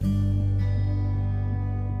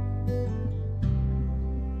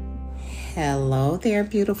Hello there,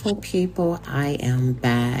 beautiful people. I am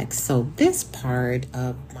back. So this part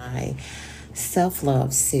of my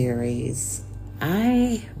self-love series,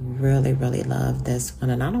 I really love this one,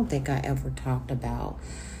 and I don't think I ever talked about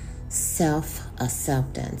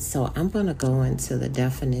self-acceptance. So I'm going to go into the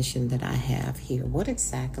definition that I have here. What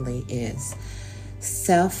exactly is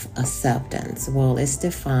self-acceptance? Well, it's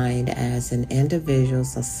defined as an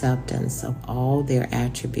individual's acceptance of all their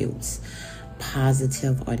attributes,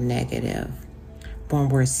 positive or negative. When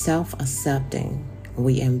we're self-accepting,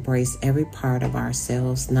 we embrace every part of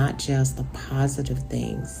ourselves, not just the positive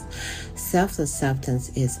things.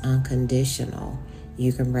 Self-acceptance is unconditional.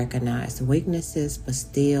 You can recognize weaknesses, but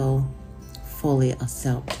still fully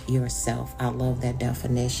accept yourself. I love that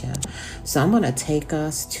definition. So I'm going to take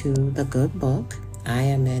us to the good book. I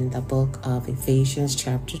am in the book of Ephesians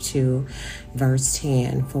chapter 2, verse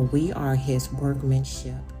 10. For we are his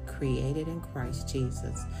workmanship, created in Christ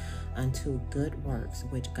Jesus, unto good works,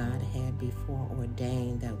 which God had before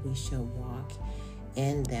ordained that we should walk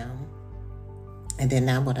in them. And then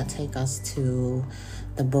I'm going to take us to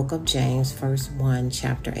the book of James, verse 1,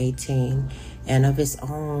 chapter 18. And of his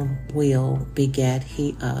own will begat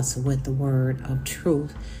he us with the word of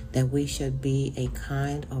truth, that we should be a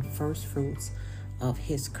kind of first fruits of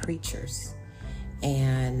his creatures.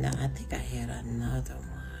 And I think I had another one.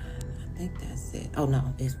 I think that's it. Oh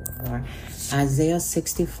no, there's one more. Isaiah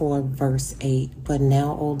 64 verse 8. But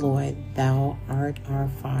now, O Lord, thou art our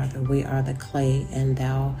Father. We are the clay, and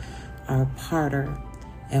thou art potter,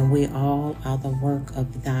 and we all are the work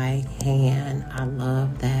of thy hand. I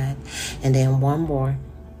love that. And then one more.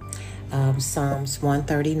 Psalms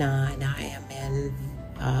 139. I am in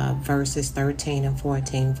verses 13 and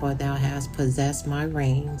 14. For thou hast possessed my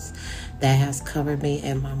reins, thou hast covered me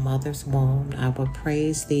in my mother's womb. I will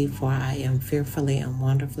praise thee, for I am fearfully and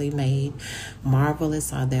wonderfully made.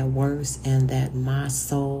 Marvelous are thy works, and that my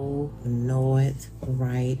soul knoweth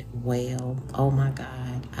right well. Oh my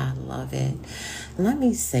God, I love it. Let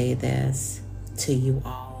me say this to you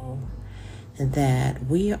all, that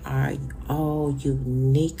we are all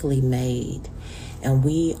uniquely made. And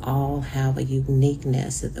we all have a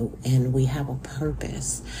uniqueness, and we have a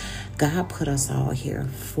purpose. God put us all here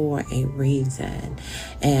for a reason.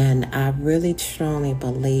 And I really strongly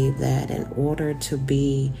believe that in order to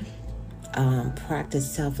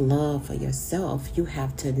practice self-love for yourself, you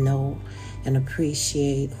have to know and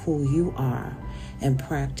appreciate who you are, and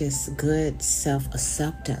practice good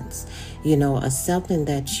self-acceptance. Accepting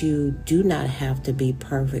that you do not have to be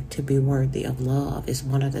perfect to be worthy of love is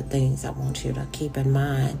one of the things I want you to keep in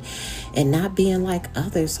mind. And not being like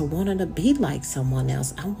others or wanting to be like someone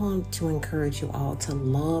else. I want to encourage you all to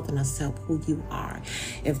love and accept who you are.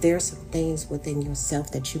 If there's some things within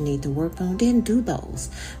yourself that you need to work on, then do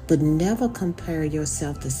those. But never compare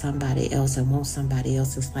yourself to somebody else and want somebody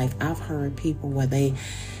else's life. I've heard people where they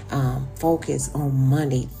focus on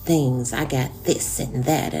money, things. I got this and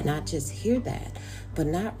that, and I just hear that, but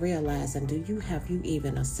not realizing, have you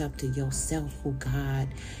even accepted yourself, who God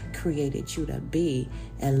created you to be,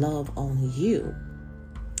 and love on you,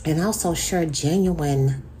 and also share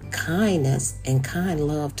genuine kindness and kind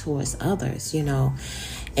love towards others,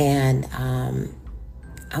 and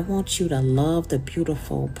I want you to love the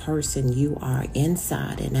beautiful person you are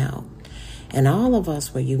inside and out. And all of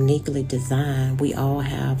us were uniquely designed. We all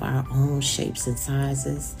have our own shapes and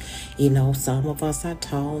sizes. Some of us are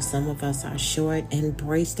tall, some of us are short.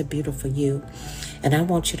 Embrace the beautiful you. And I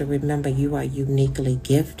want you to remember, you are uniquely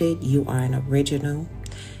gifted. You are an original,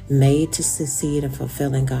 made to succeed in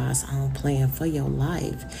fulfilling God's own plan for your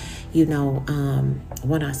life.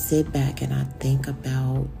 When I sit back and I think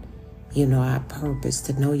about, our purpose,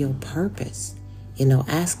 to know your purpose.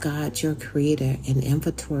 Ask God, your creator, an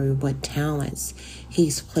inventory what talents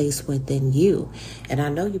he's placed within you. And I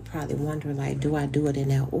know you're probably wondering, do I do it in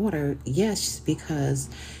that order? Yes, because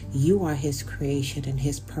you are his creation, and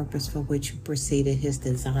his purpose for which preceded his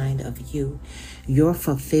design of you. Your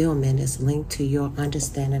fulfillment is linked to your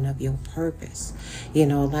understanding of your purpose.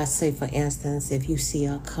 Let's say, for instance, if you see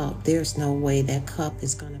a cup, there's no way that cup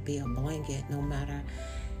is going to be a blanket, no matter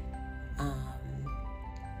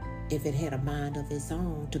if it had a mind of its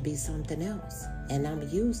own to be something else. And I'm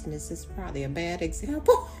using this is probably a bad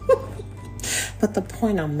example. But the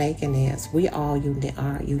point I'm making is, we all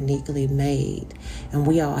are uniquely made, and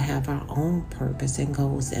we all have our own purpose and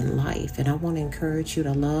goals in life. And I want to encourage you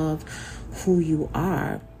to love who you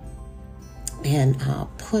are, and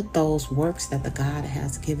put those works that the God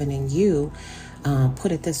has given in you,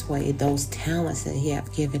 put it this way, those talents that he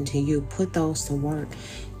have given to you, put those to work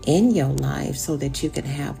in your life so that you can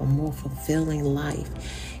have a more fulfilling life.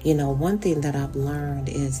 You know, one thing that I've learned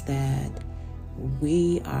is that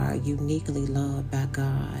we are uniquely loved by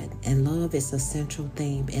God, and love is a central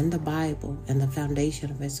theme in the Bible and the foundation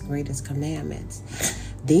of His greatest commandments.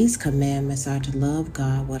 These commandments are to love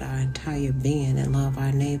God with our entire being and love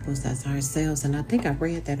our neighbors as ourselves. And I think I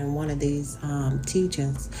read that in one of these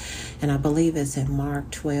teachings, and I believe it's in Mark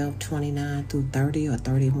 12:29 through 30 or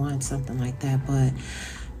 31, something like that. But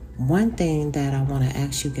one thing that I want to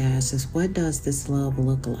ask you guys is, what does this love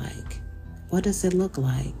look like? What does it look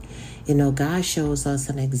like? You know, God shows us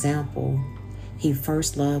an example. He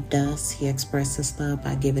first loved us. He expressed His love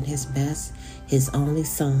by giving His best, His only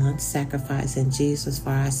Son, sacrificing Jesus for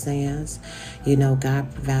our sins. You know,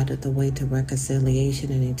 God provided the way to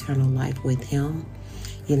reconciliation and eternal life with Him.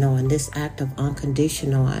 You know, and this act of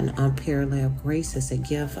unconditional and unparalleled grace is a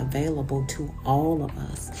gift available to all of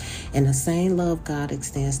us. And the same love God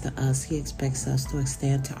extends to us, He expects us to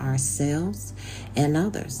extend to ourselves and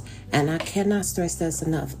others. And I cannot stress this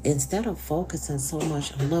enough. Instead of focusing so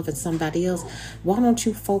much on loving somebody else, why don't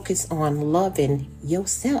you focus on loving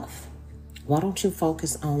yourself? Why don't you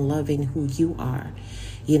focus on loving who you are?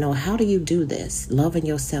 You know, how do you do this? Loving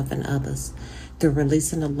yourself and others through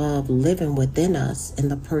releasing the love living within us in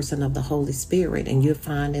the person of the Holy Spirit. And you'll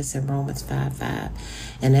find this in Romans 5:5.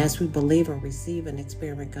 And as we believe and receive and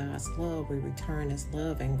experience God's love, we return His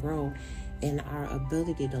love and grow in our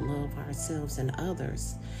ability to love ourselves and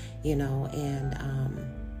others. You know, and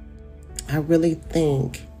I really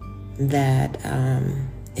think that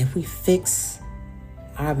if we fix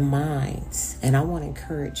our minds, and I want to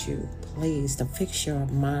encourage you, please, to fix your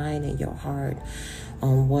mind and your heart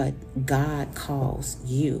on what God calls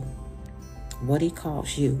you, what He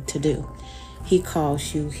calls you to do. He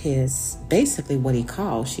calls you basically what He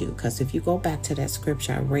calls you, because if you go back to that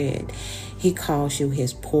scripture I read, He calls you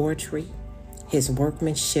His poetry, His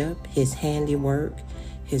workmanship, His handiwork,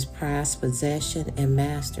 His prized possession and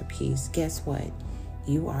masterpiece. Guess what?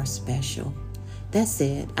 You are special. That's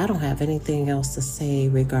it. I don't have anything else to say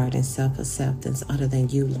regarding self-acceptance other than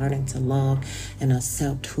you learning to love and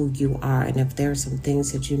accept who you are. And if there are some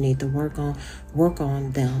things that you need to work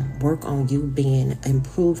on them. Work on you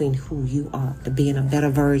improving who you are, to being a better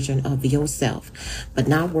version of yourself, but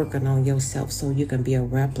not working on yourself so you can be a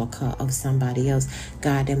replica of somebody else.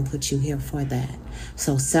 God didn't put you here for that.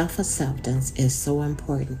 So self-acceptance is so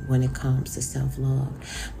important when it comes to self-love.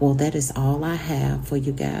 Well, that is all I have for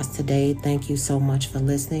you guys today. Thank you so much for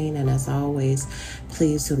listening. And as always,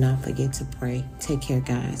 please do not forget to pray. Take care,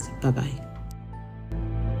 guys. Bye-bye.